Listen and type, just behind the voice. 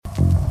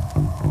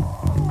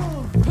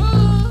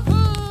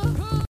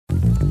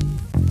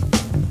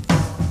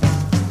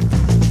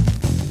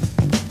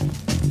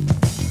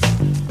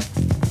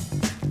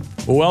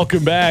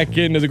Welcome back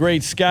into the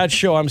Great Scott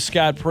Show. I'm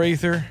Scott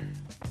Prather.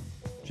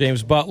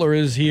 James Butler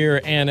is here,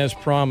 and as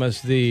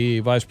promised, the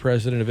Vice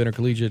President of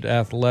Intercollegiate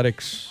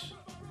Athletics,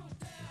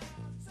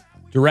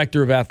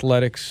 Director of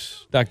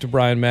Athletics, Dr.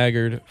 Bryan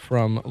Maggard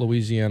from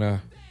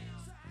Louisiana,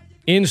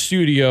 in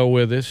studio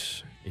with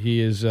us.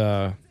 He is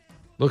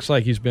looks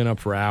like he's been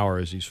up for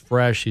hours. He's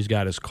fresh. He's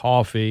got his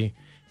coffee.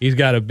 He's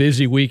got a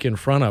busy week in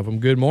front of him.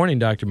 Good morning,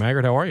 Dr.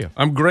 Maggard. How are you?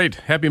 I'm great.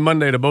 Happy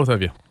Monday to both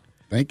of you.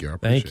 Thank you. I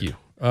appreciate Thank you.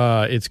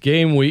 It's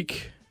game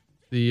week.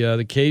 The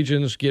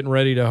Cajuns getting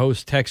ready to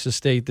host Texas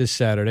State this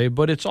Saturday,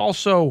 but it's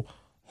also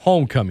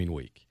homecoming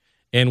week.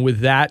 And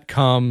with that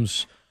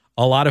comes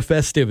a lot of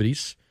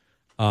festivities.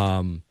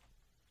 And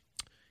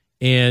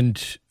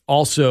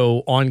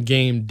also on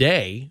game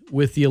day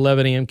with the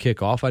 11 a.m.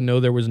 kickoff. I know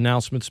there was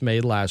announcements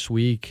made last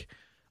week,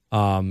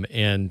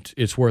 and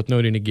it's worth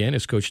noting again,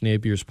 as Coach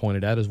Napier's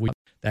pointed out,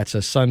 that's a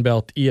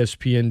Sunbelt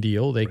ESPN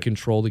deal. They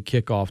control the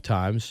kickoff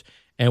times.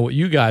 And what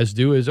you guys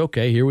do is,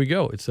 okay, here we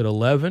go. It's at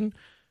 11.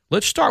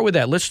 Let's start with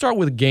that. Let's start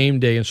with game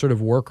day and sort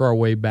of work our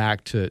way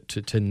back to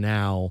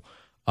now.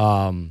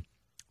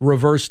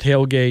 Reverse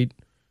tailgate,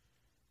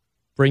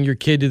 bring your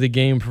kid to the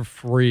game for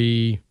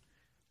free,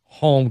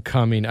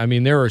 homecoming. I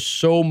mean, there are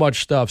so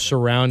much stuff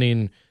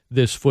surrounding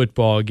this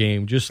football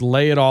game. Just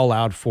lay it all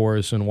out for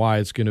us and why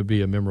it's going to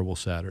be a memorable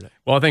Saturday.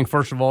 Well, I think,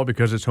 first of all,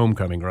 because it's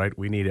homecoming, right?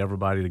 We need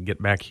everybody to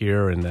get back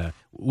here, and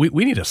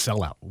we need a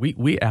sellout.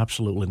 We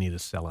absolutely need a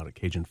sellout at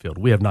Cajun Field.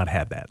 We have not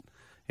had that.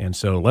 And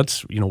so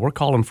we're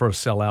calling for a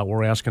sellout.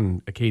 We're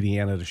asking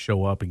Acadiana to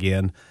show up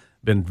again.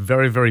 Been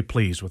very, very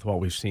pleased with what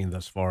we've seen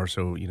thus far.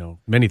 So,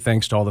 many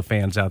thanks to all the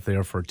fans out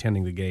there for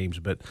attending the games.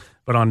 But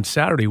on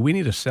Saturday, we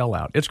need a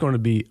sellout. It's going to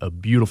be a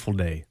beautiful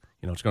day.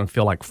 It's going to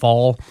feel like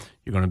fall.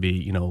 You're going to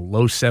be,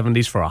 low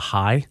 70s for a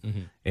high. Mm-hmm.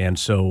 And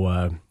so,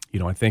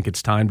 I think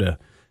it's time to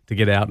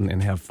get out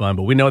and have fun.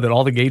 But we know that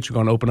all the gates are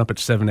going to open up at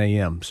 7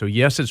 a.m. So,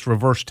 yes, it's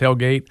reverse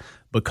tailgate,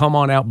 but come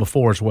on out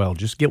before as well.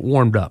 Just get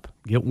warmed up.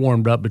 Get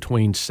warmed up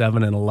between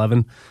 7 and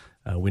 11.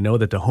 We know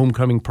that the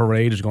homecoming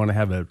parade is going to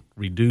have a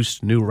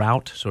reduced new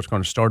route. So it's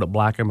going to start at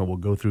Blackham and we'll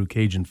go through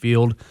Cajun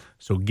Field.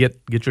 So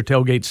get your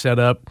tailgate set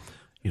up.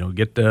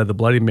 Get the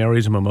Bloody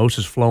Marys and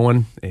mimosas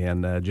flowing,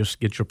 and just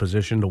get your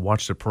position to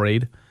watch the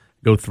parade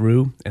go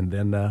through. And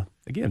then,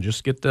 again,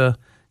 just get a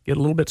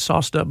little bit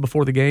sauced up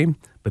before the game.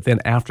 But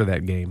then after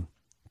that game,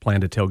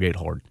 plan to tailgate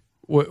hard.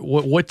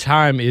 What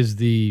time is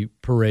the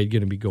parade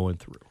going to be going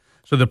through?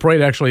 So the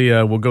parade actually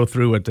will go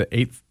through at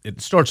 8.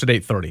 It starts at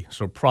 8:30,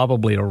 so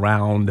probably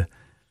around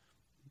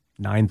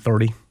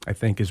 9:30, I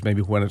think, is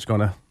maybe when it's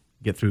going to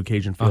get through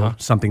Cajun Field,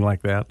 something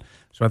like that.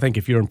 So I think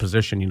if you're in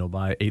position,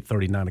 by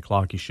 8:30, 9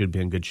 o'clock, you should be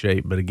in good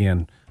shape. But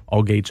again,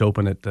 all gates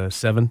open at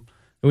 7.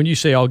 When you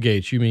say all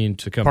gates, you mean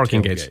to come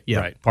parking tailgate. Gates? Yeah,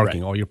 right,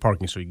 parking, right. All your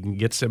parking, so you can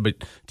get set. But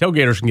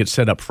tailgaters can get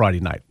set up Friday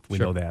night. We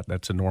know that.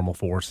 That's a normal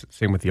force.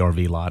 Same with the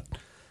RV lot.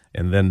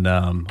 And then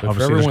obviously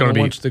everyone there's going to be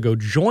wants to go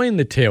join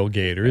the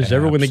tailgaters.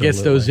 Everyone that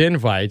gets those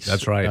invites,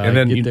 that's right. And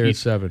then get there at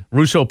 7.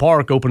 Russo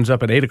Park opens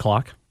up at 8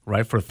 o'clock,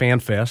 right, for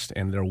Fan Fest,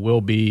 and there will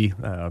be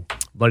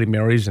Bloody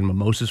Marys and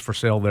mimosas for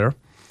sale there.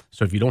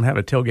 So if you don't have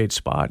a tailgate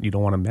spot, you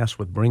don't want to mess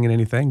with bringing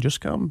anything,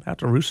 just come out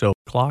to Russo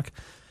Clock.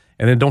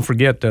 And then don't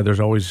forget, there's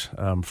always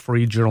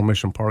free general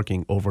admission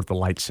parking over at the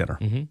Light Center.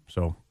 Mm-hmm.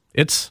 So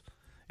it's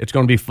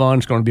going to be fun.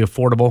 It's going to be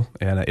affordable,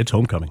 and it's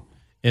homecoming.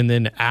 And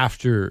then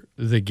after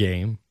the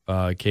game,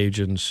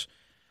 Cajuns,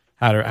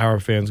 how are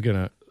fans going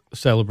to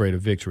celebrate a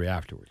victory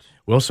afterwards?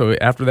 Well, so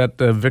after that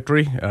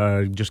victory,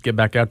 just get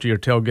back out to your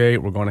tailgate.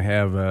 We're going to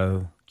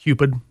have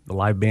Cupid, the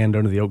live band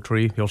under the oak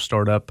tree. He'll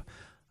start up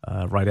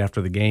right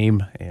after the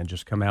game, and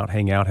just come out,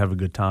 hang out, have a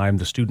good time.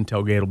 The student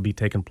tailgate will be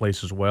taking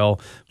place as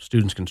well.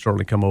 Students can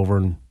certainly come over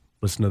and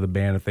listen to the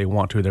band if they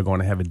want to. They're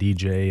going to have a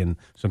DJ and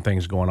some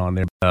things going on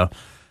there.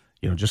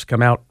 Just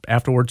come out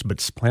afterwards,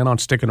 but plan on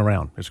sticking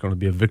around. It's going to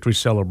be a victory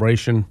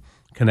celebration.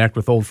 Connect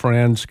with old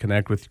friends,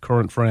 connect with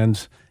current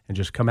friends, and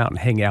just come out and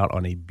hang out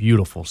on a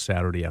beautiful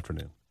Saturday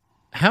afternoon.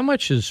 How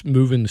much has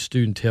moving the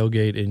student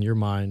tailgate, in your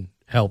mind,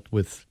 helped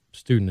with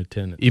student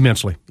attendance?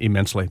 Immensely.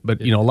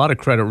 But, a lot of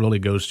credit really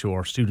goes to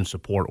our student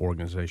support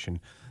organization.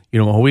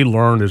 What we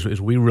learned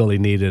is we really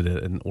needed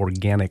an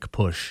organic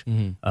push,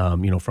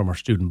 from our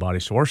student body.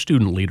 So our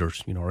student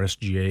leaders, our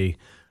SGA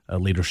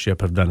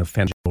leadership have done a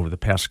fantastic over the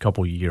past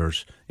couple of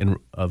years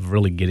of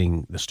really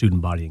getting the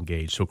student body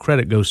engaged. So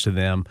credit goes to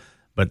them.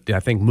 But I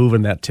think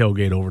moving that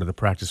tailgate over to the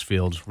practice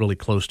fields really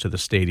close to the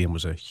stadium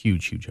was a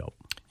huge, huge help.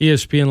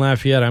 ESPN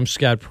Lafayette, I'm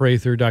Scott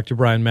Prather. Dr.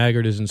 Bryan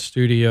Maggard is in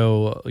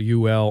studio.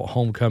 UL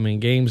homecoming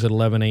games at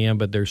 11 a.m.,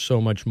 but there's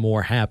so much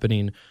more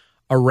happening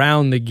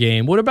around the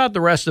game. What about the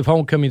rest of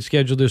homecoming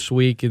schedule this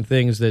week and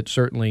things that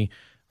certainly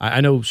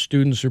I know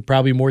students are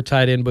probably more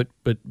tied in,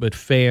 but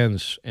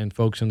fans and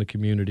folks in the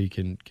community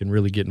can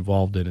really get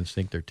involved in and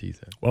sink their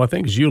teeth in? Well, I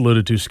think as you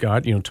alluded to,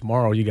 Scott,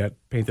 tomorrow you got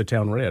Paint the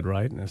Town Red,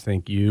 right? And I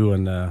think you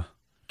and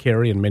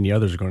Carrie and many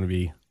others are going to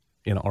be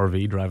in an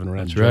RV driving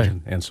around. That's right.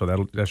 And so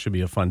that should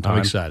be a fun time. I'm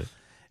excited.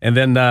 And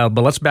then,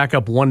 but let's back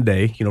up one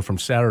day, from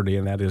Saturday,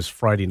 and that is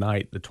Friday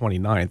night, the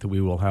 29th.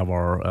 We will have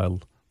our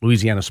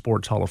Louisiana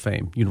Sports Hall of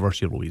Fame,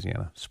 University of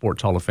Louisiana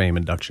Sports Hall of Fame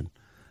induction.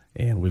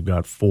 And we've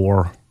got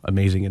 4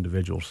 amazing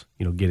individuals,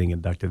 getting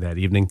inducted that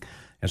evening.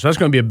 And so that's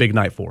going to be a big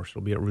night for us.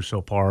 It'll be at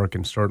Rousseau Park,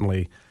 and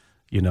certainly,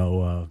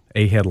 a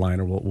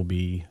headliner will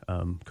be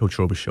Coach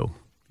Robichaux,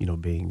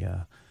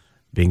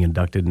 being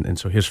inducted. And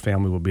so his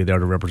family will be there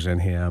to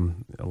represent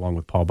him, along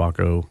with Paul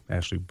Bacco,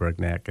 Ashley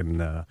Bregnack,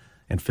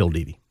 and Phil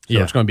Deedy.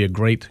 So It's going to be a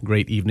great,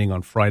 great evening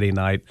on Friday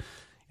night.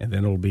 And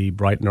then it'll be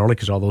bright and early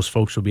because all those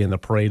folks will be in the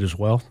parade as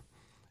well.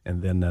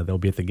 And then they'll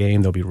be at the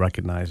game. They'll be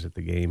recognized at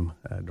the game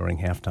during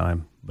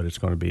halftime. But it's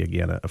going to be,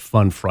 again, a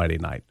fun Friday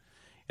night.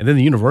 And then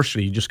the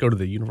university, you just go to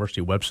the university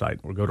website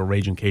or go to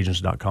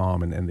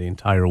ragincajuns.com, and the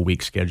entire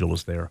week schedule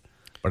is there.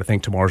 But I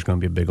think tomorrow's going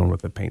to be a big one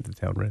with the Paint the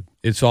Town Red.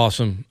 It's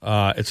awesome.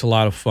 It's a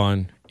lot of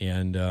fun.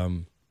 And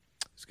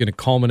it's going to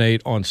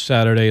culminate on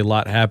Saturday. A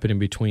lot happening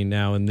between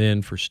now and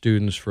then for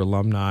students, for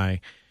alumni.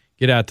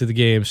 Get out to the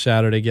game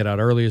Saturday. Get out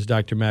early, as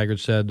Dr. Maggard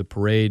said. The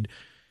parade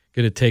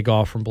going to take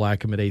off from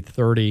Blackham at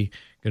 8:30.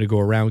 Going to go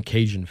around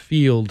Cajun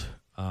Field,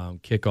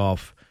 kick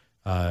off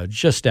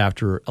just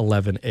after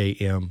 11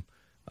 a.m.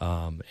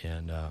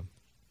 And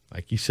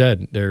like you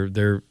said,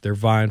 they're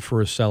vying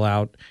for a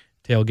sellout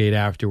tailgate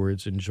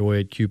afterwards. Enjoy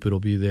it. Cupid will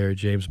be there.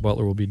 James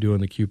Butler will be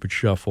doing the Cupid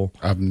Shuffle.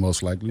 I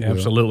most likely will.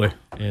 Absolutely.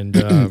 And,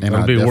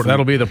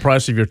 that'll be the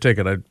price of your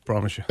ticket, I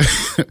promise you.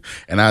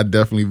 And I'll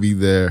definitely be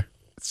there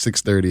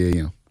 6:30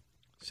 a.m.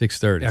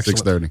 6:30.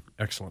 6:30.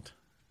 Excellent.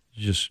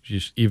 Just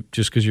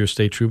because you're a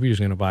state trooper, you're just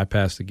going to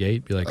bypass the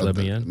gate, be like, let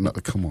me in? No,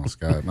 come on,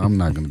 Scott. I'm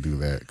not going to do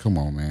that. Come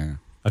on, man.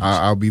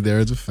 I'll be there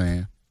as a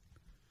fan.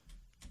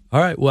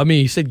 All right. Well, I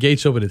mean, you said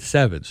gates open at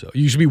 7, so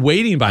you should be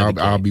waiting by the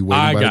gate. I'll be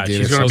waiting by the gate.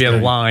 He's going to be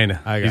in line.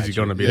 He's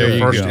going to be the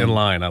first in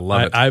line. I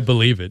love it. I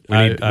believe it.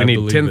 We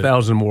need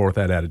 10,000 more with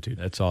that attitude.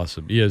 That's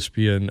awesome.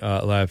 ESPN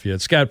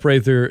Lafayette. Scott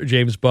Prather,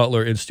 James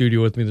Butler in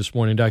studio with me this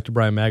morning. Dr.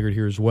 Bryan Maggard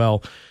here as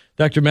well.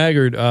 Dr.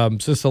 Maggard,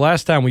 since the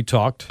last time we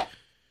talked,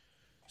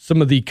 some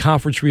of the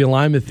conference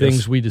realignment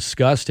things we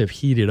discussed have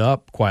heated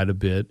up quite a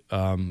bit.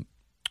 When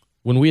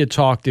we had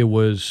talked, it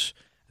was,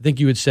 I think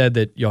you had said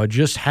that y'all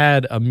just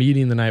had a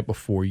meeting the night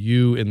before,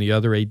 you and the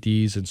other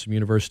ADs and some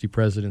university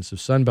presidents of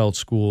Sunbelt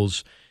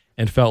schools,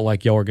 and felt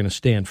like y'all were going to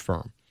stand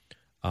firm.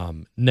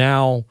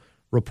 Now,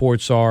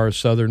 reports are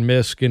Southern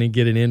Miss going to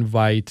get an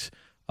invite,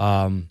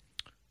 a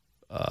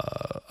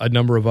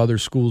number of other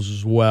schools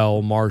as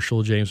well,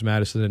 Marshall, James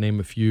Madison, to name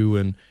a few,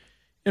 and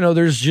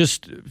there's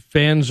just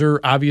fans are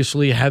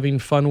obviously having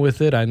fun with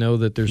it. I know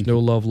that there's no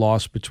love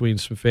lost between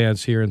some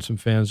fans here and some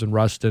fans in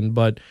Ruston,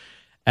 but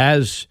I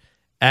guess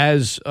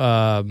let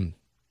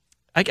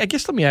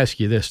me ask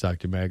you this,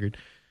 Dr. Maggard.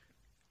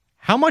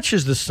 How much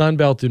has the Sun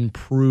Belt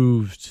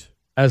improved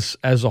as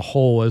a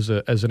whole, as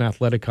an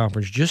athletic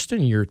conference, just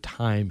in your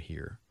time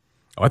here?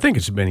 I think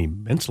it's been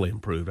immensely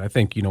improved. I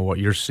think, what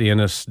you're seeing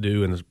us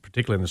do,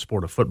 particularly in the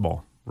sport of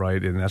football,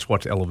 right? And that's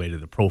what's elevated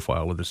the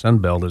profile of the Sun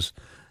Belt is,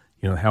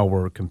 how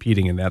we're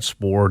competing in that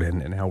sport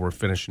and how we're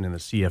finishing in the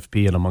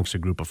CFP and amongst a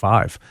group of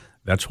 5.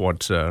 That's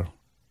what's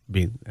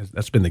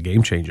that's been the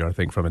game changer, I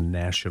think, from a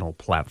national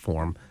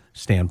platform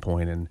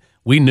standpoint. And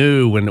we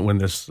knew when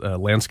this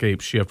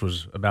landscape shift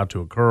was about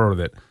to occur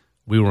that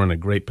we were in a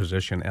great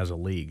position as a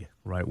league,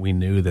 right? We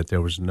knew that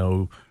there was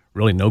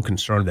really no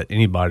concern that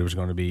anybody was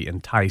going to be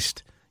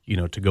enticed,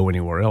 to go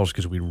anywhere else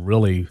because we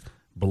really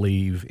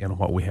believe in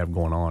what we have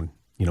going on,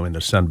 in the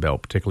Sun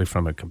Belt, particularly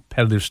from a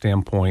competitive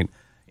standpoint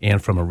and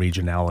from a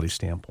regionality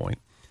standpoint.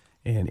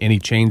 And any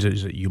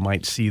changes that you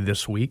might see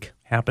this week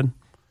happen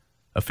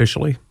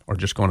officially are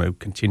just going to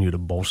continue to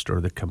bolster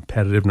the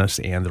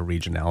competitiveness and the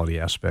regionality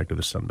aspect of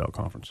the Sun Belt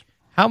Conference.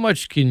 How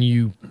much can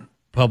you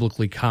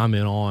publicly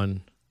comment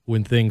on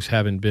when things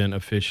haven't been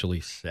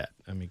officially set?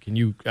 I mean,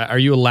 are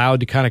you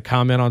allowed to kind of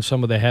comment on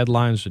some of the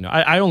headlines?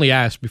 I only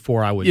asked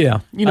before I would. Yeah.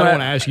 I don't want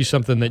to ask you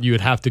something that you would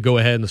have to go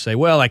ahead and say,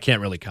 well, I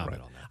can't really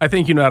comment on that. I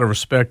think, out of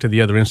respect to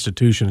the other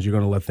institutions, you're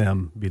going to let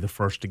them be the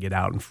first to get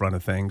out in front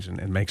of things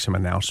and make some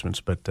announcements.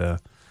 But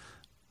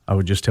I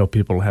would just tell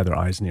people to have their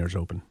eyes and ears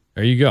open.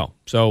 There you go.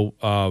 So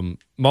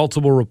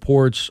multiple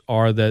reports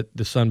are that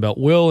the Sun Belt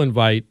will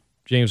invite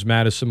James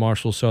Madison,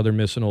 Marshall, Southern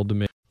Miss, and Old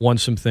Dominion.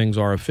 Once some things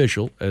are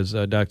official, as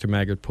Dr.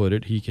 Maggard put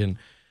it, he can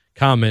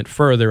comment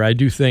further. I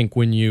do think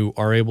when you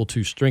are able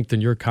to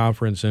strengthen your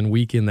conference and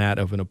weaken that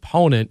of an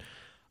opponent,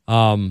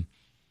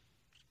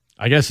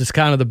 I guess it's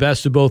kind of the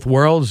best of both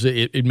worlds.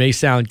 It may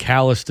sound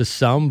callous to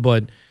some,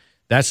 but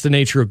that's the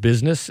nature of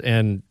business.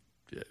 And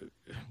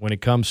when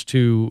it comes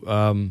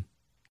to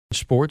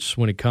sports,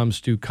 when it comes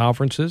to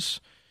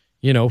conferences,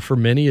 for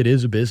many it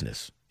is a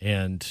business.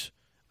 And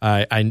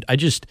I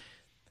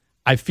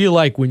feel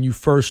like when you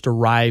first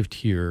arrived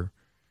here,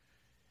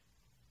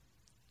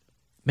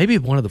 maybe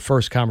one of the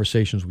first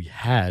conversations we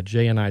had,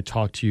 Jay and I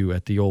talked to you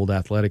at the old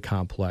athletic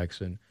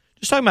complex and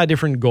just talking about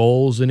different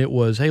goals. And it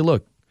was, hey,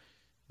 look,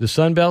 the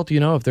Sun Belt,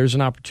 if there's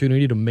an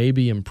opportunity to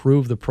maybe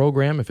improve the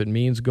program, if it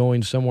means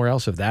going somewhere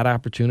else, if that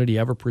opportunity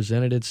ever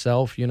presented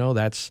itself,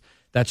 that's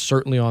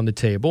certainly on the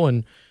table.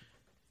 And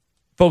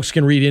folks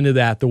can read into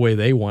that the way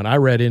they want. I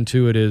read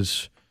into it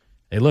as,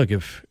 hey, look,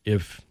 if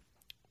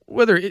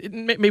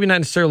maybe not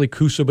necessarily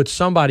Kusa, but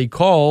somebody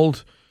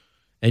called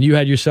and you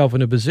had yourself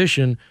in a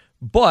position.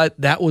 But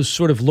that was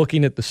sort of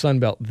looking at the Sun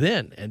Belt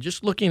then, and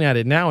just looking at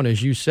it now. And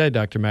as you said,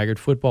 Dr. Maggard,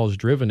 football has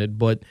driven it,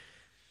 but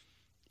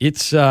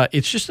it's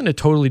just in a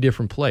totally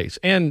different place.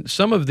 And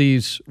some of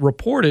these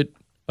reported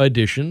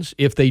additions,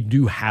 if they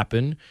do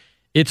happen,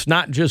 it's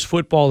not just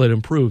football that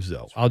improves,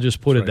 though. I'll just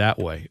put it that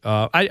way.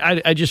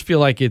 I just feel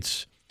like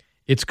it's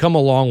come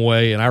a long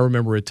way, and I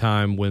remember a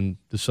time when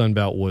the Sun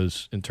Belt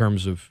was, in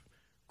terms of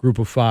Group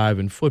of Five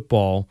in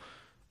football,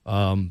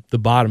 the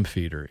bottom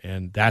feeder,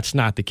 and that's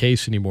not the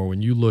case anymore.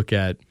 When you look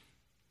at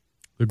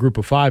the Group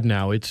of Five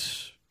now,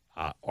 it's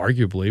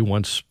arguably,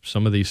 once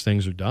some of these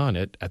things are done,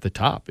 at the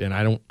top.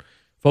 And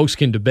folks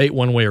can debate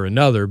one way or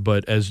another,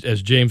 but as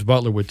James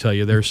Butler would tell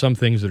you, there are some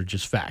things that are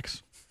just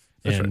facts.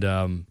 That's and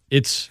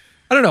right.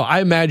 I don't know. I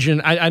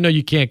imagine, I know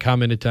you can't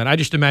comment a ton. I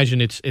just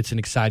imagine it's an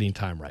exciting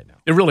time right now.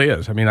 It really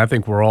is. I mean, I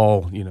think we're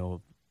all,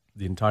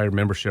 the entire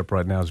membership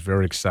right now is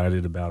very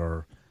excited about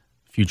our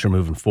future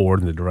moving forward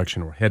and the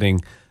direction we're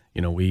heading.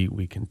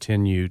 We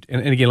continued.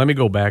 And again, let me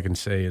go back and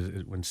say,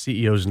 when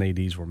CEOs and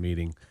ADs were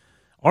meeting,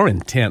 our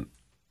intent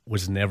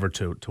was never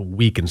to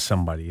weaken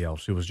somebody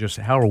else. It was just,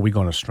 how are we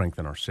going to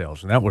strengthen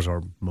ourselves? And that was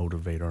our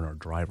motivator and our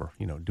driver.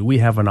 Do we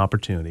have an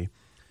opportunity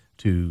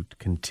to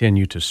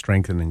continue to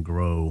strengthen and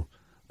grow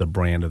the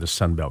brand of the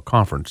Sun Belt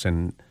Conference?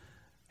 And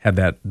had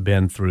that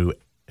been through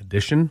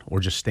addition or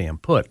just staying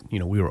put,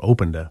 we were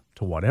open to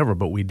whatever,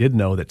 but we did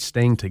know that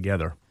staying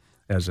together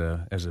as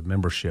a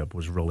membership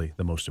was really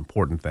the most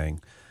important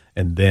thing.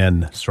 And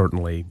then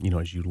certainly,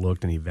 as you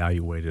looked and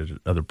evaluated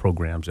other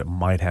programs that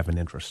might have an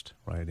interest,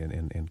 right,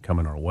 in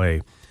coming our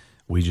way,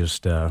 we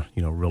just,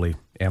 really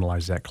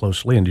analyzed that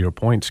closely. And to your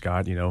point,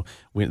 Scott,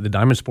 the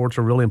diamond sports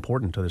are really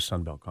important to the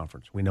Sun Belt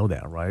Conference. We know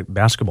that, right?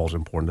 Basketball is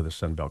important to the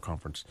Sun Belt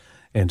Conference.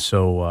 And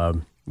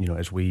so,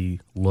 as we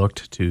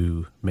looked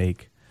to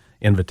make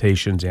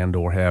invitations and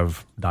or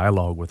have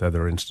dialogue with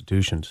other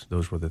institutions,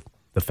 those were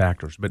the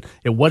factors. But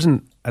it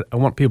wasn't, I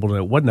want people to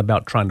know, it wasn't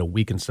about trying to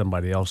weaken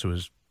somebody else. It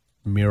was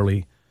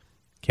merely,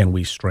 can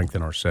we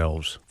strengthen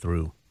ourselves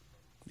through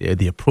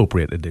the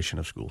appropriate addition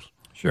of schools?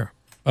 Sure.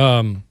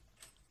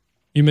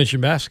 You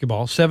mentioned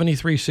basketball.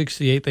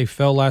 73-68, they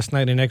fell last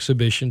night in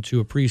exhibition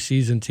to a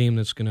preseason team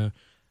that's going to,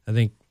 I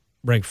think,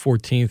 rank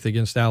 14th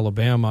against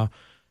Alabama.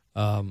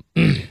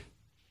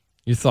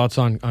 Your thoughts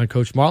on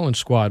Coach Marlin's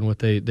squad and what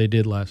they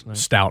did last night?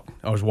 Stout.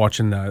 I was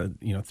watching,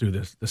 through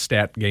the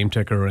stat game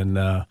ticker,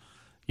 and,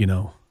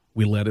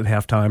 we led at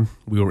halftime.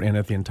 We were in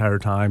it the entire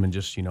time, and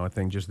just, I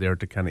think just there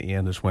to kind of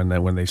end is when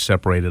they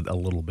separated a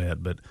little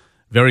bit. But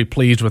very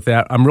pleased with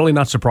that. I'm really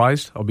not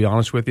surprised, I'll be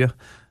honest with you.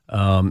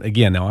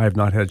 Again, now I have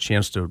not had a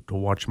chance to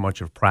watch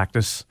much of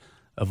practice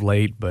of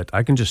late, but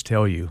I can just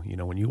tell you,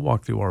 when you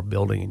walk through our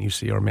building and you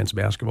see our men's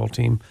basketball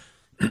team,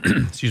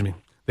 excuse me,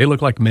 they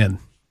look like men.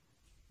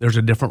 There's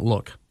a different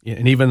look.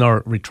 And even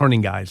our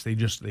returning guys, they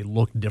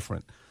look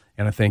different.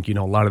 And I think, a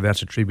lot of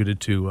that's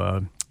attributed to,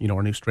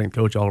 our new strength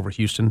coach, Oliver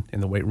Houston, in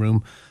the weight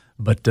room.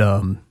 But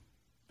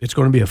it's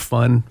going to be a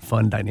fun,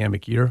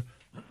 dynamic year.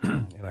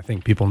 And I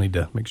think people need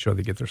to make sure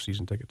they get their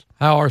season tickets.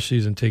 How are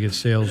season ticket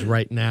sales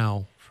right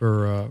now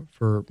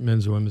for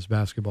men's and women's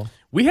basketball?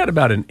 We had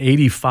about an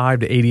 85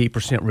 to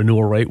 88%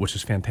 renewal rate, which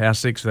is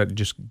fantastic. So that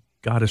just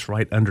got us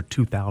right under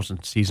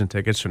 2,000 season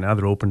tickets. So now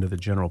they're open to the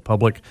general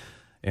public.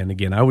 And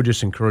again, I would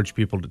just encourage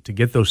people to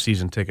get those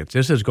season tickets.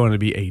 This is going to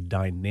be a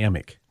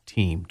dynamic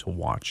team to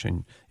watch.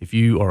 And if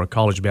you are a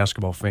college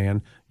basketball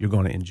fan, you're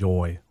going to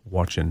enjoy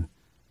watching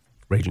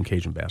Ragin'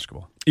 Cajun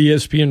basketball.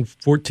 ESPN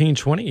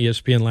 1420,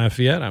 ESPN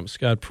Lafayette. I'm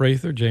Scott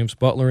Prather, James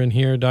Butler in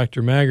here,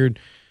 Dr. Maggard.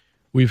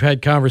 We've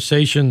had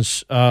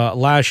conversations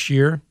last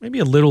year, maybe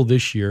a little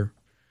this year.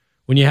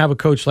 When you have a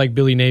coach like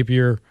Billy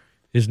Napier,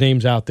 his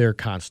name's out there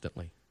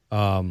constantly.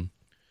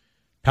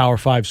 Power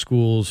 5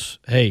 schools,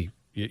 hey,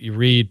 you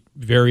read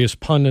various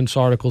pundits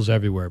articles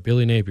everywhere.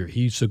 Billy Napier,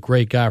 he's a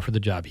great guy for the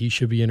job. He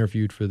should be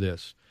interviewed for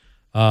this.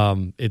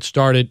 It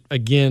started,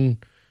 again,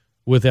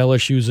 with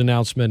LSU's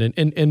announcement,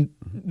 and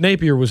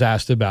Napier was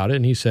asked about it,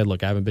 and he said,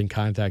 look, I haven't been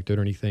contacted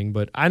or anything,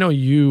 but I know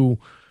you,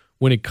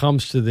 when it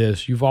comes to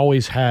this, you've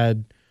always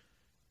had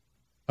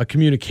a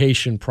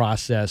communication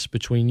process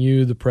between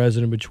you, the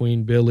president,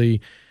 between Billy.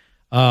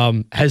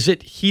 Has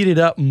it heated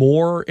up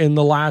more in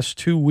the last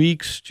 2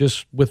 weeks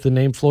just with the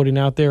name floating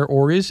out there,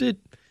 or is it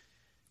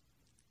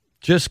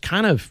just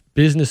kind of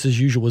business as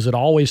usual? Is it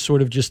always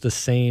sort of just the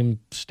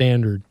same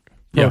standard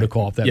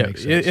protocol, if that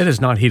makes sense? It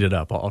has not heated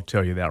up, I'll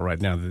tell you that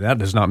right now. That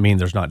does not mean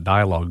there's not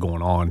dialogue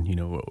going on,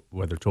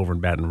 whether it's over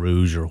in Baton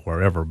Rouge or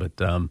wherever, but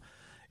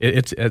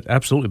it's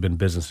absolutely been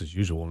business as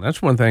usual. And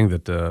that's one thing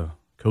that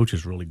Coach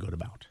is really good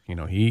about.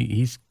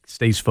 He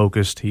stays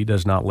focused. He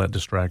does not let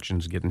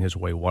distractions get in his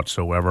way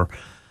whatsoever.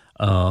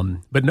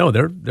 But no,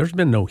 there's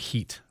been no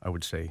heat, I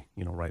would say,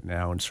 right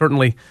now. And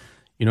certainly,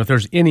 if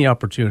there's any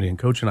opportunity, and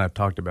Coach and I have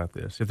talked about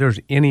this, if there's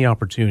any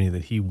opportunity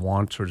that he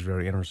wants or is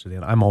very interested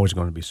in, I'm always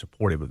going to be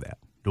supportive of that.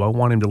 Do I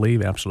want him to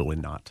leave? Absolutely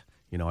not.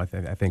 I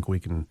think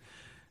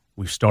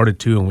we've started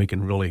to, and we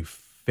can really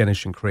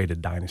finish and create a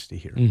dynasty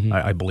here.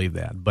 I believe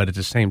that. But at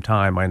the same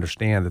time, I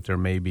understand that there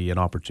may be an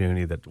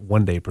opportunity that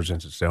one day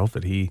presents itself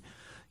that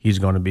he's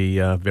going to be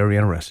very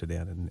interested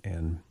in.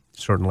 And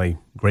certainly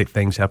great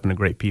things happen to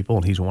great people,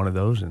 and he's one of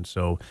those. And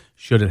so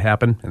should it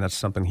happen, and that's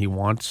something he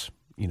wants,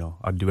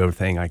 I'd do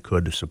everything I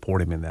could to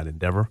support him in that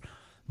endeavor.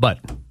 But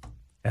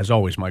as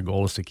always, my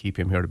goal is to keep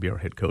him here to be our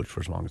head coach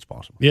for as long as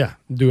possible. Yeah,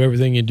 do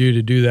everything you do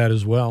to do that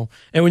as well.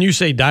 And when you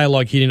say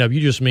dialogue heating up, you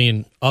just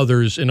mean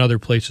others in other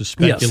places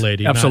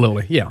speculating. Yes,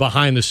 absolutely, yeah.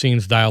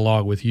 Behind-the-scenes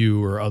dialogue with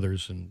you or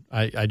others. And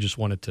I just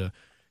wanted to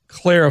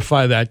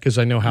clarify that because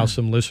I know how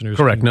some listeners.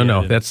 Correct.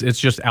 No. It's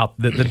just out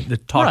the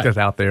talk right. that's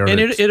out there, and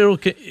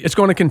it's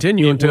going to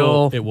continue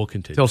until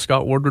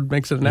Scott Woodward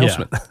makes an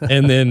announcement,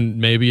 and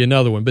then maybe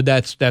another one. But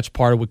that's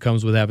part of what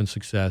comes with having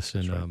success.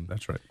 And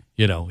that's right.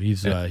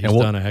 He's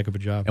done a heck of a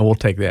job, and we'll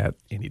take that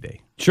any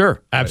day.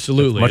 Sure,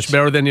 absolutely, right. Much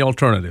better than the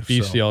alternative.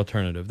 Beats the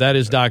alternative. That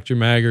is Dr.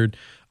 Maggard.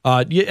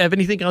 Do you have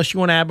anything else you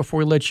want to add before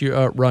we let you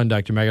run,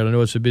 Dr. Maggard? I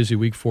know it's a busy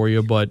week for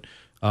you, but.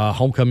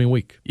 Homecoming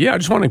week. Yeah, I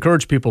just want to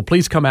encourage people,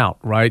 please come out,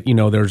 right?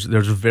 There's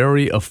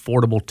very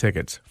affordable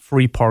tickets,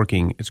 free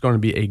parking. It's going to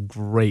be a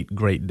great,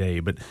 great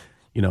day. But,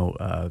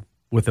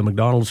 with the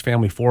McDonald's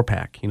Family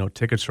 4-pack,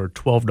 tickets are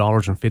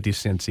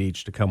 $12.50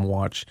 each to come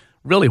watch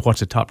really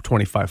what's a top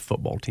 25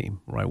 football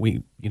team, right?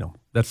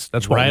 That's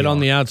what right on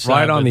the outside.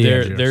 Right on the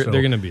edge. They're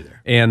going to be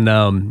there.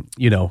 And,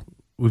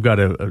 we've got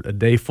a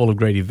day full of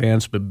great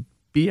events, but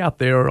be out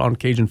there on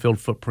Cajun Field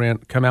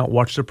footprint. Come out,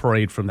 watch the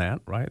parade from that,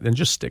 right? Then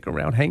just stick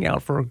around, hang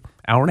out for an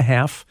hour and a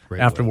half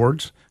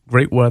afterwards.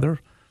 Great weather.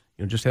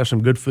 Just have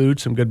some good food,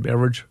 some good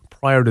beverage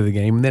prior to the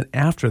game. And then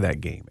after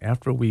that game,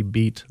 after we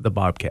beat the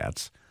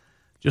Bobcats,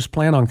 just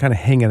plan on kind of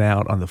hanging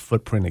out on the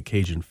footprint at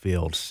Cajun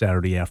Field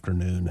Saturday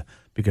afternoon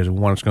because,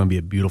 one, it's going to be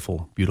a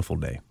beautiful, beautiful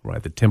day,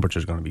 right? The temperature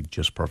is going to be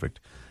just perfect.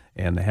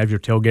 And have your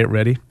tailgate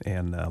ready,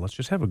 and let's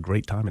just have a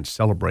great time and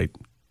celebrate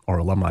our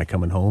alumni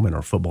coming home and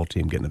our football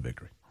team getting a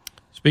victory.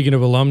 Speaking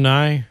of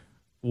alumni,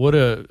 what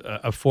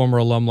a former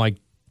alum like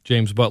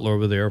James Butler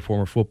over there,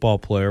 former football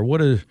player, what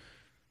do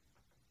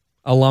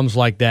alums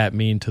like that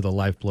mean to the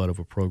lifeblood of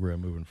a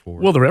program moving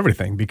forward? Well, they're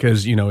everything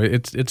because,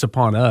 it's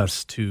upon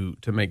us to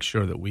make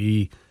sure that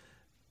we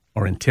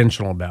are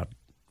intentional about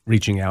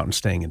reaching out and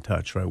staying in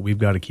touch, right? We've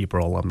got to keep our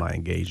alumni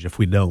engaged. If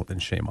we don't, then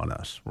shame on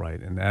us, right?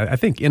 And I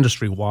think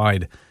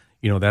industry-wide,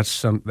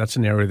 that's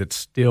an area that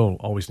still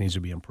always needs to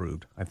be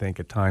improved. I think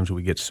at times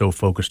we get so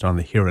focused on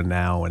the here and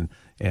now and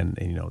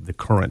the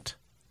current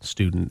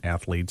student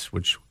athletes,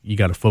 which you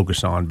got to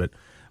focus on.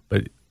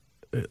 But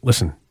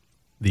listen,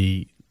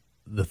 the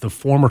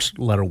former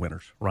letter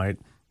winners, right?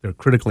 They're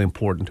critically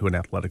important to an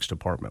athletics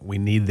department. We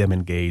need them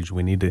engaged.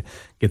 We need to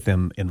get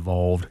them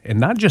involved and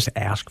not just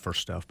ask for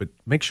stuff, but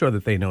make sure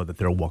that they know that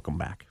they're welcome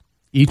back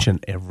each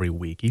and every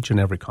week, each and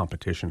every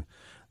competition.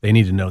 They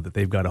need to know that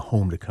they've got a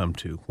home to come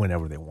to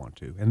whenever they want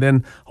to. And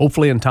then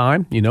hopefully in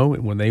time,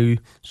 when they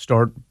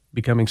start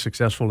becoming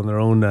successful in their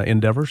own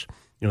endeavors,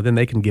 then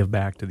they can give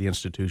back to the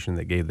institution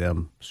that gave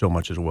them so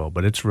much as well.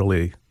 But it's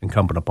really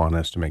incumbent upon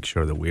us to make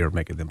sure that we are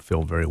making them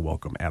feel very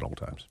welcome at all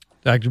times.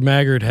 Dr.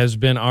 Maggard has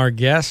been our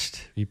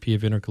guest, VP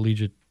of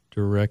Intercollegiate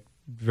Athletic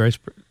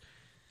Director.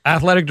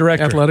 Athletic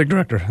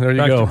Director. There you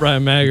go. Dr.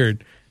 Bryan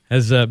Maggard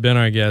has been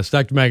our guest.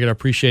 Dr. Maggard, I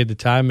appreciate the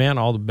time, man.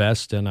 All the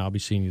best, and I'll be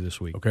seeing you this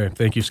week. Okay.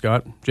 Thank you,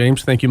 Scott.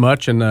 James, thank you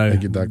much. And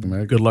thank you, Dr.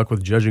 Maggard. Good luck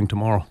with judging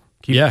tomorrow.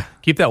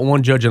 Keep that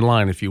one judge in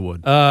line, if you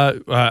would.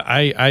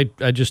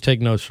 I just take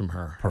notes from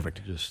her.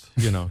 Perfect. Just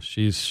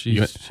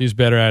she's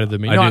better at it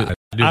than me. I do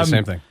the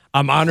same thing.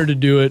 I'm honored to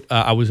do it.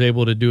 I was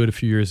able to do it a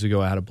few years ago.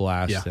 I had a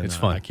blast. Yeah, and, it's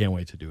fun. I can't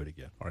wait to do it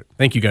again. All right.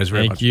 Thank you guys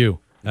very much. Thank you.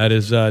 That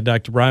is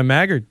Dr. Bryan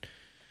Maggard.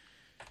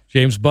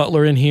 James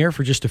Butler in here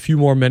for just a few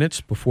more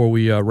minutes before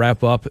we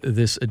wrap up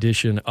this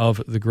edition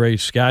of the Gray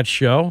Scott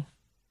Show.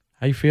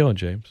 How you feeling,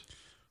 James?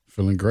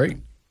 Feeling great.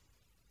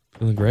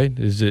 Feeling great?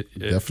 Is it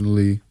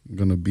definitely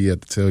going to be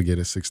at the tailgate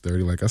at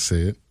 6:30, like I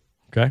said.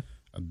 Okay.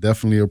 I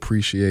definitely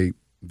appreciate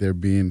there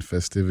being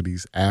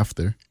festivities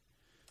after.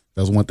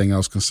 That's one thing I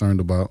was concerned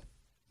about.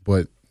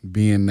 But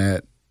being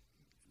that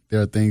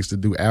there are things to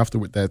do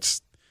afterward,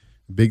 that's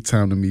big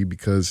time to me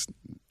because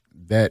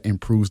that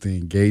improves the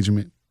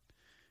engagement.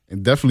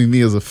 And definitely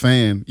me as a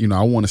fan,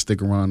 I want to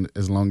stick around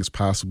as long as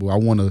possible. I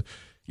want to,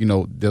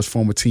 there's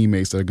former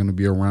teammates that are going to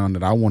be around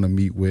that I want to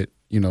meet with,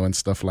 and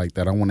stuff like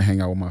that. I want to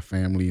hang out with my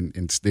family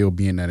and still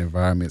be in that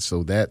environment.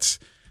 So that's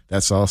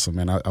awesome,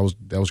 man.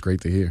 That was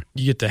great to hear.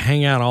 You get to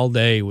hang out all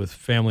day with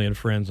family and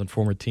friends and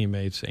former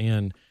teammates.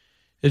 And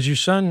how's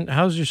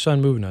your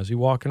son moving now? Is he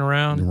walking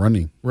around?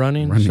 Running.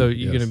 So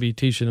you're going to be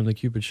teaching him the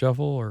Cupid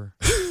Shuffle, or?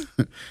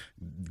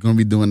 Going to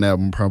be doing that.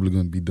 I'm probably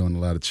going to be doing a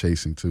lot of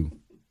chasing too.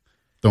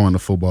 Throwing the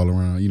football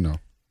around,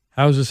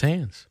 How's his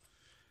hands?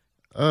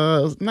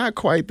 Not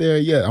quite there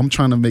yet. I'm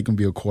trying to make him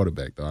be a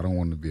quarterback, though. I don't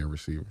want him to be a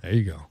receiver. There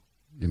you go.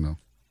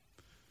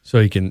 So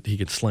he can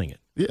sling it.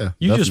 Yeah.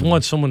 You definitely. just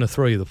want someone to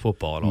throw you the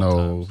football at all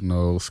times.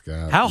 No,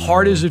 Scott. How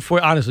hard is it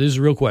for, honestly, this is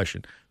a real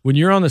question. When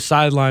you're on the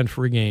sideline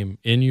for a game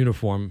in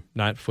uniform,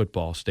 not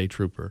football, state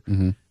trooper,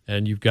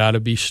 and you've got to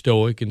be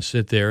stoic and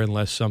sit there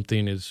unless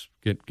something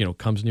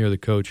comes near the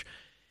coach.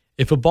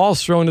 If a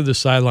ball's thrown to the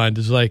sideline,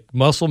 does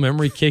muscle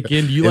memory kick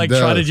in? Do you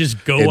try to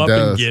just go up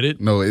and get it?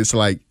 No, it's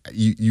like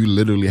you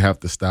literally have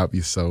to stop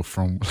yourself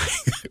from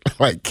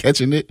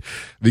catching it,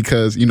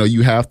 because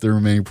you have to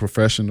remain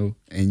professional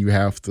and you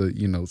have to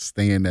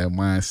stay in that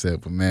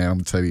mindset. But man, I'm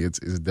gonna tell you, it's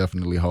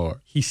definitely hard.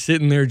 He's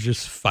sitting there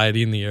just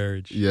fighting the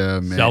urge.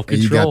 Yeah, man. Self-control.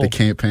 And you got the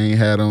campaign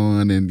hat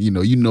on, and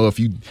if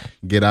you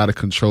get out of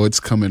control, it's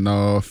coming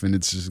off, and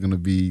it's just gonna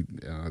be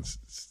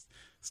it's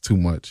too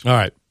much. All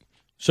right.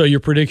 So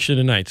your prediction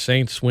tonight: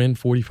 Saints win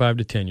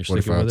 45-10. You're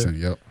sticking with it.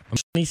 45-10. Yep.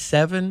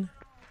 27,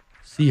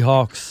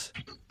 Seahawks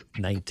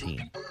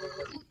 19.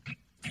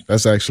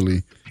 That's a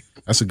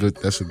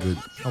good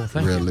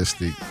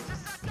realistic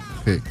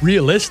pick.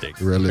 Realistic.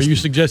 Are you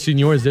suggesting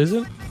yours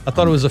isn't? I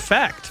thought it was a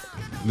fact.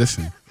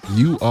 Listen,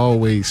 you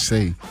always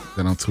say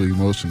that I'm too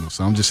emotional,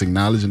 so I'm just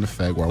acknowledging the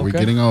fact while we're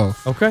getting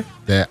off. Okay.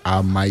 That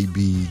I might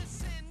be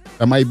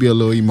a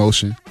little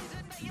emotion.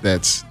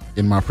 That's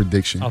in my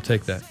prediction. I'll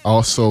take that.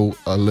 Also,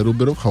 a little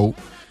bit of hope,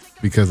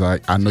 because I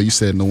know you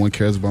said no one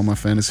cares about my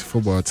fantasy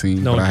football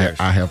team, no but one cares.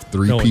 I have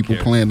three people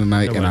playing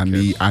tonight, and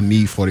I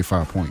need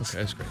 45 points. Okay,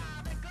 that's great.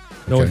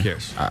 No one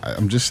cares.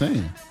 I'm just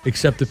saying.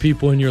 Except the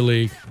people in your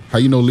league. How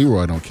you know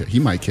Leroy don't care? He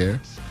might care.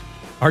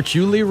 Aren't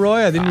you Leroy?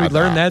 I didn't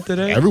learn that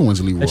today.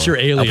 Everyone's Leroy. That's your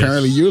alias.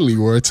 Apparently you're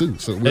Leroy too.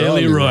 So we're all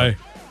Leroy.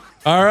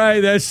 All right,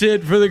 that's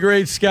it for the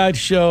Great Scott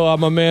Show. I'm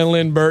my man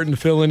Lynn Burton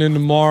filling in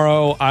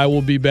tomorrow. I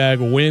will be back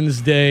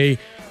Wednesday.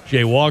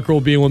 Jay Walker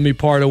will be with me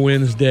part of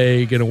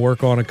Wednesday. Going to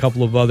work on a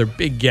couple of other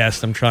big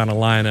guests I'm trying to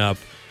line up.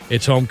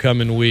 It's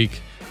homecoming week.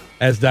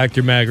 As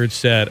Dr. Maggard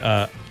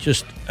said,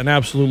 just an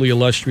absolutely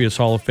illustrious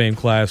Hall of Fame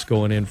class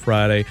going in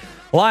Friday.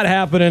 A lot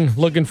happening.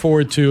 Looking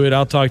forward to it.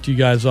 I'll talk to you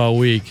guys all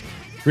week.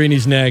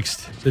 Greeny's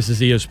next. This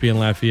is ESPN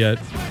Lafayette.